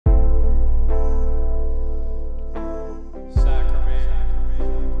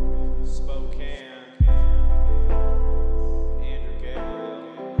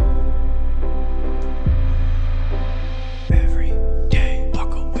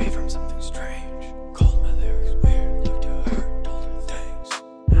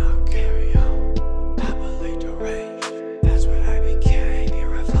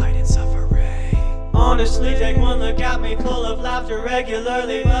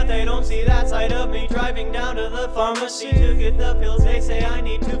regularly, but they don't see that side of me. Driving down to the pharmacy to get the pills. They say I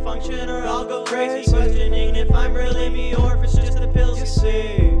need to function or I'll go crazy, questioning if I'm really me or if it's just the pills. You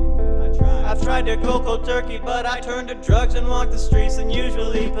see, I've tried to go cold turkey, but I turned to drugs and walked the streets. And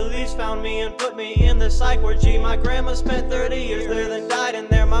usually police found me and put me in the psych ward. Gee, my grandma spent 30 years there, then died in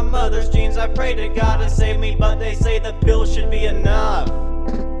there. My mother's genes, I pray to God to save me, but they say the pills should be enough.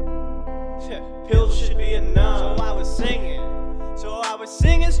 Pills should be enough. So I was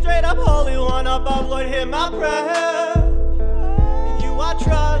singing straight up holy one above, Lord, hear my prayer. And you I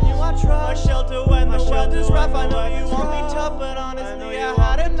trust, my shelter when the weather's rough. I know you want me tough, but honestly I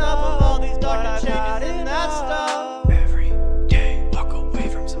had enough of all these dark changes and that stuff. Every day, walk away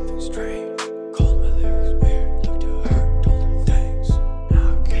from something strange. Called my lyrics weird, looked to her, told her things.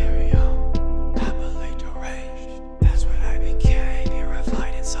 Now I carry on, happily deranged. That's what I became,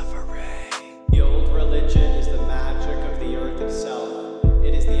 purified and suffering. The old religion is the magic of the earth itself.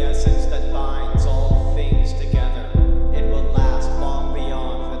 It is the essence that binds all things together. It will last long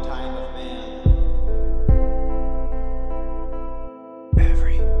beyond the time of man.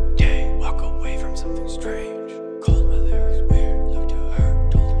 Every day, walk away from something strange. Called my lyrics weird, looked to her,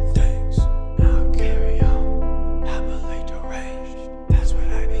 told her things. Now I carry on, happily deranged. That's what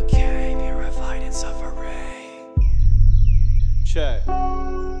I became, purified and suffering. Check.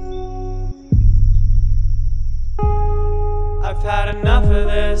 I've had enough of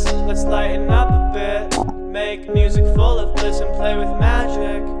this, let's lighten up a bit. Make music full of bliss and play with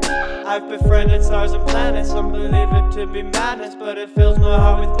magic. I've befriended stars and planets, some believe it to be madness, but it fills my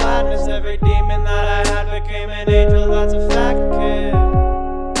heart with gladness. Every demon that I had became an angel, that's a fact, kid.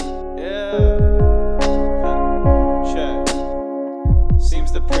 Yeah. Check.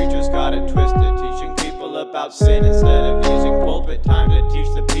 Seems the preachers got it twisted, teaching people about sin instead of using pulpit time to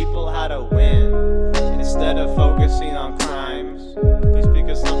teach the people how to win. Instead of focusing on crimes, please speak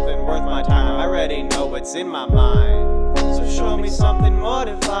of something worth my time. I already know what's in my mind, so show me something more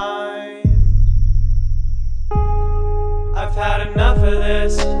divine. I've had enough of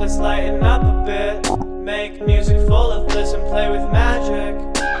this, let's lighten up a bit. Make music full of bliss and play with magic.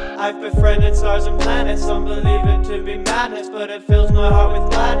 I've befriended stars and planets, some believe it to be madness, but it fills my heart with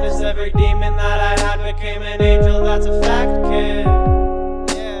gladness. Every demon that I had became an angel, that's a fact, kid.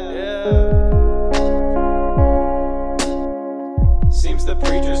 Yeah. Seems the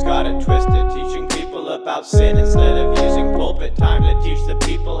preachers got it twisted, teaching people about sin instead of using pulpit time to teach the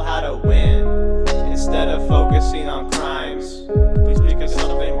people how to win. Instead of focusing on crimes, please speak of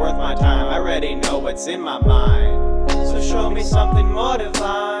something worth my time. I already know what's in my mind, so show me something more divine.